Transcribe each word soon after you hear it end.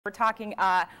We're talking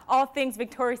all things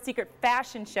Victoria's Secret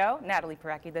fashion show. Natalie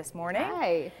Pohorecki this morning.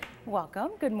 Hi.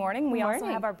 Welcome. Good morning. We also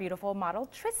have our beautiful model,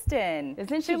 Tristan.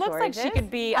 Isn't she looks gorgeous? like she could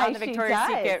be on the Victoria's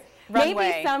Secret runway.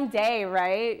 Maybe someday,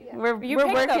 right? We're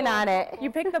working on it.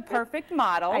 You picked the perfect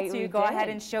model to go ahead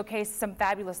did. and showcase some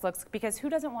fabulous looks, because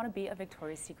who doesn't want to be a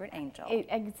Victoria's Secret angel?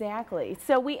 Exactly.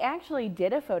 So we actually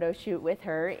did a photo shoot with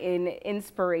her in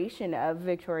inspiration of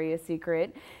Victoria's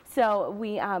Secret. So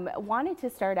we wanted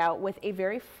to start out with a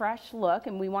very fresh look,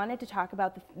 and we wanted to talk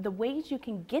about the ways you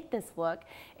can get this look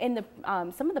and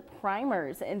some of the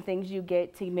primers and things you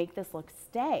get to make this look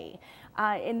stay.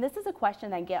 And this is a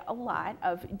question I get a lot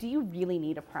of, do you really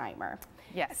need a primer?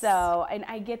 Yes. So, and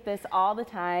I get this all the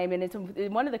time, and it's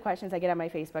one of the questions I get on my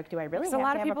Facebook, do I really have to have a primer? A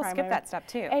lot of people skip that step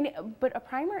too. But a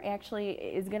primer actually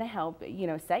is going to help,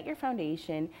 set your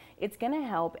foundation. It's going to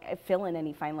help fill in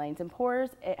any fine lines and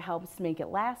pores. It helps make it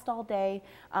last all day.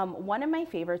 One of my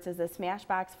favorites is the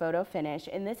Smashbox Photo Finish,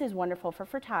 and this is wonderful for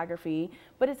photography,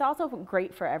 but it's also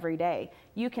great for every day.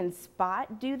 You can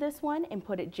spot do this one and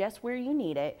put it just where you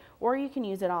need it, or you can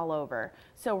use it all over.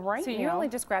 So you only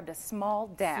just grabbed a small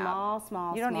dab. Small.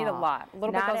 You don't need a lot. A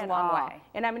little bit goes a long way.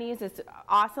 And I'm going to use this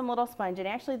awesome little sponge, and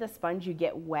actually the sponge you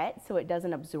get wet so it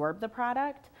doesn't absorb the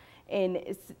product. And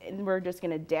we're just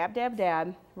going to dab, dab,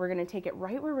 dab. We're going to take it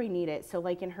right where we need it, so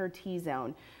like in her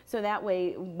T-zone. So that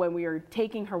way, when we are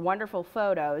taking her wonderful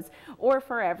photos, or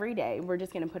for every day, we're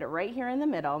just going to put it right here in the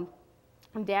middle,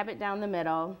 and dab it down the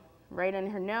middle, right on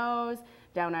her nose,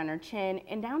 down on her chin,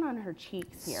 and down on her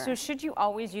cheeks here. So should you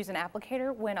always use an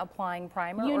applicator when applying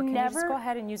primer, or can you just go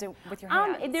ahead and use it with your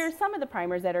hands? There's some of the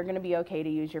primers that are going to be okay to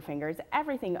use your fingers.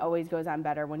 Everything always goes on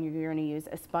better when you're going to use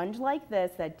a sponge like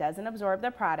this that doesn't absorb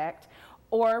the product,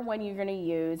 or when you're going to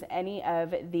use any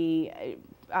of the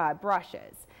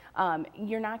brushes.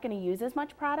 You're not going to use as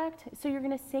much product, so you're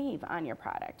going to save on your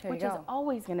product, which is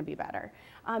always going to be better.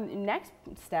 Next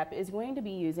step is going to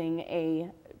be using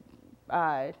a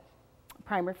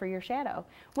primer for your shadow,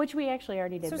 which we actually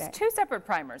already did. So it's two separate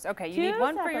primers. Okay, you need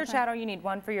one for your shadow, you need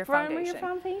one for your foundation.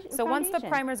 So once the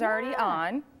primer's already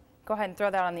on, go ahead and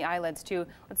throw that on the eyelids too.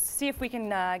 Let's see if we can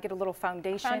get a little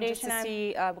foundation just to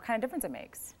see what kind of difference it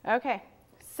makes. Okay.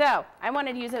 So I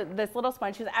wanted to use this little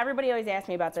sponge because everybody always asks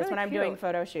me about this when I'm doing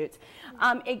photo shoots.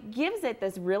 It gives it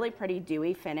this really pretty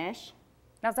dewy finish.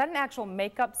 Now, is that an actual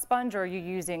makeup sponge, or are you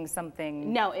using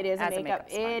something? No, it is as a makeup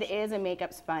sponge. It is a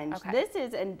makeup sponge. Okay. This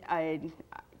is a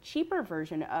cheaper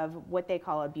version of what they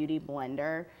call a beauty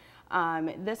blender.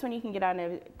 This one you can get on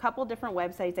a couple different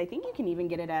websites. I think you can even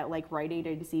get it at like Rite Aid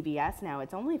and CVS now.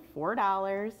 It's only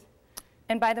 $4.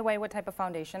 And by the way, what type of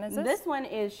foundation is this? This one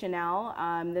is Chanel.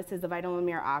 This is the Vital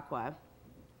Lumiere Aqua.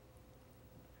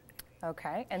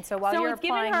 Okay, and so while you're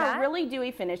applying that, it's giving her a really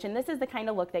dewy finish, and this is the kind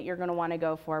of look that you're going to want to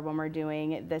go for when we're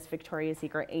doing this Victoria's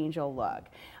Secret angel look.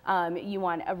 You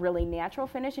want a really natural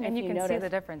finish, and if you can see the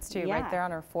difference too, right there on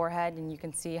her forehead, and you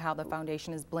can see how the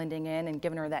foundation is blending in and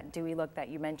giving her that dewy look that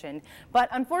you mentioned. But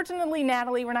unfortunately,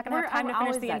 Natalie, we're not going to have time to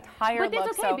finish the entire look. But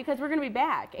that's okay, because we're going to be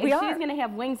back, and she's going to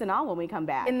have wings and all when we come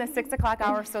back. In the 6 o'clock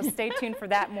hour, so stay tuned for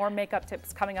that. More makeup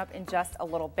tips coming up in just a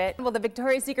little bit. Well, the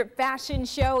Victoria's Secret fashion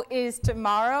show is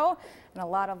tomorrow. And a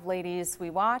lot of ladies we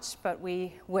watch, but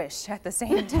we wish at the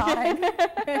same time.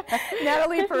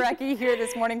 Natalie Pohorecki here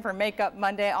this morning for Makeup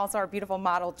Monday. Also our beautiful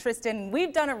model, Tristan.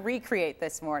 We've done a recreate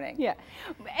this morning. Yeah,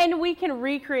 and we can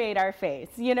recreate our face.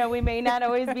 We may not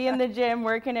always be in the gym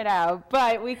working it out,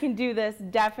 but we can do this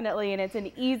definitely, and it's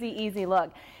an easy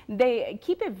look. They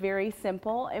keep it very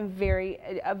simple and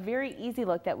a very easy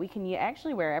look that we can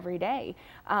actually wear every day.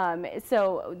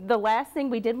 So the last thing,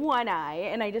 we did one eye,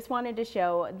 and I just wanted to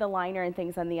show the liner and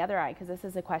things on the other eye, because this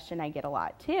is a question I get a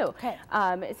lot too. Okay.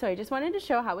 So I just wanted to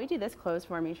show how we do this. Close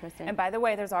for me, Tristan. And by the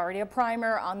way, there's already a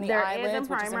primer on the eyelids,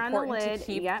 which is important to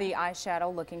keep the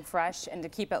eyeshadow looking fresh and to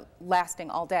keep it lasting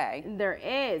all day. There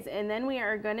is, and then we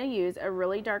are going to use a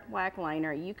really dark black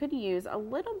liner. You could use a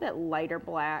little bit lighter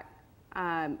black,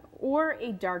 or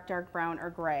a dark brown or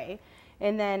gray.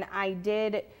 And then I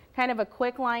did kind of a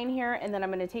quick line here, and then I'm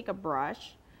going to take a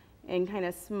brush and kind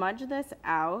of smudge this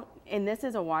out. And this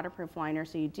is a waterproof liner,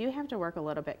 so you do have to work a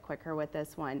little bit quicker with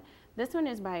this one. This one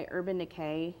is by Urban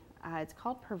Decay. It's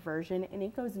called Perversion, and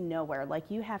it goes nowhere. Like,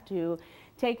 you have to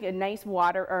take a nice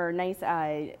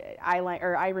eye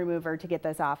remover to get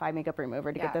this off, eye makeup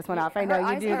remover to get this one off. I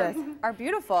know you do this. Are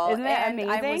beautiful. Isn't that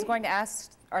amazing? I was going to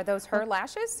ask, are those her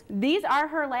lashes? These are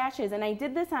her lashes, and I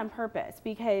did this on purpose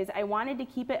because I wanted to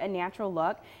keep it a natural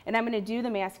look. And I'm going to do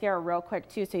the mascara real quick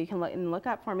too, so you can look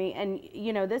up for me. And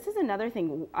this is another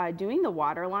thing. Doing the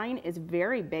waterline is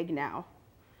very big now.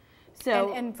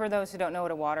 So, and for those who don't know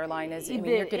what a waterline is, I mean, the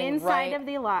you're getting inside right of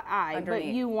the eye, underneath.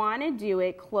 but you want to do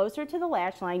it closer to the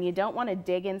lash line. You don't want to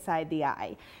dig inside the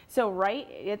eye. So right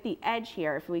at the edge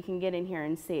here, if we can get in here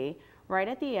and see, right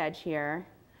at the edge here,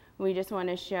 we just want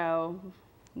to show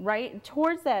right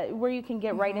towards that where you can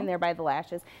get right in there by the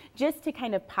lashes, just to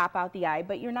kind of pop out the eye,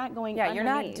 but you're not going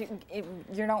underneath.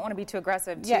 You don't want to be too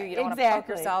aggressive too. Yeah, you don't want to poke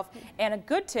yourself. And a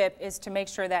good tip is to make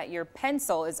sure that your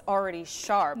pencil is already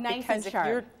sharp, Nice because and sharp. if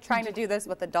you're trying to do this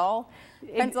with a dull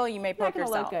pencil, you may poke yourself.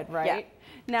 Not gonna look good, right? Yeah.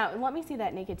 Now, let me see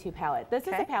that Naked 2 palette. This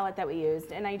is a palette that we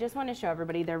used, and I just want to show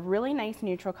everybody they're really nice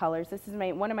neutral colors. This is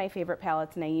one of my favorite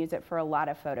palettes, and I use it for a lot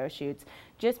of photo shoots,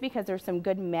 just because there's some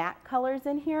good matte colors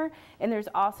in here, and there's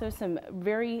also some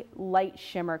very light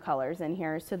shimmer colors in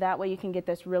here, so that way you can get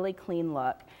this really clean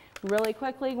look. Really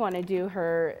quickly, want to do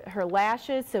her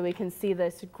lashes so we can see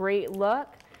this great look.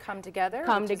 Come together?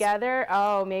 Come together.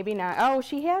 Oh, maybe not. Oh,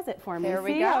 she has it for me. There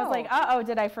we See, go. I was like, uh-oh,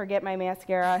 did I forget my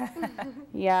mascara?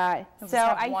 Yeah. So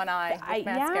have one eye with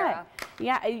mascara.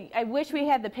 Yeah, I wish we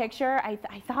had the picture. I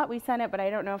thought we sent it, but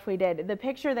I don't know if we did. The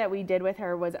picture that we did with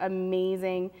her was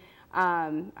amazing.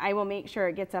 I will make sure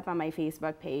it gets up on my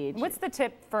Facebook page. What's the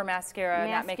tip for mascara,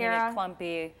 not making it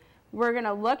clumpy? We're going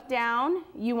to look down.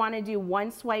 You want to do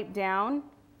one swipe down,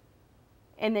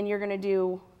 and then you're going to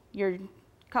do your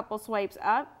couple swipes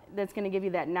up. That's going to give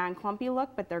you that non-clumpy look,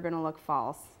 but they're going to look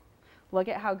false. Look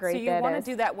at how great that is. So you want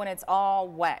to do that when it's all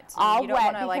wet. All you don't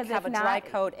wet, want to like have a dry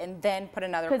coat and then put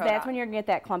another coat on. Because that's when you're going to get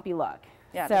that clumpy look.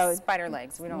 Yeah, so spider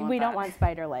legs. We don't want We don't want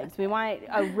spider legs. We want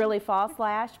a really false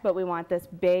lash, but we want this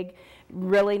big,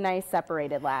 really nice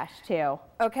separated lash too.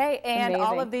 Okay, and Amazing.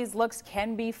 all of these looks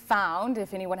can be found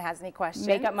if anyone has any questions.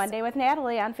 Makeup Monday with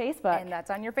Natalie on Facebook. And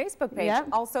that's on your Facebook page. Yep.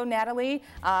 Also, Natalie,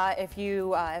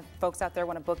 if folks out there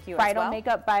want to book you as well.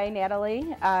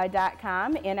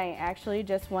 BridalMakeupByNatalie.com, and I actually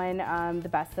just won the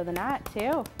Best of the Knot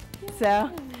too. So,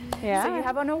 yeah. So you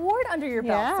have an award under your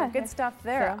belt. Yeah. So good stuff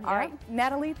there. So, All right,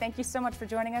 Natalie, thank you so much for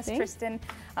joining us. Thanks. Tristan,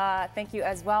 thank you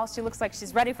as well. She looks like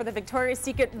she's ready for the Victoria's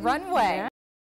Secret runway. Yeah.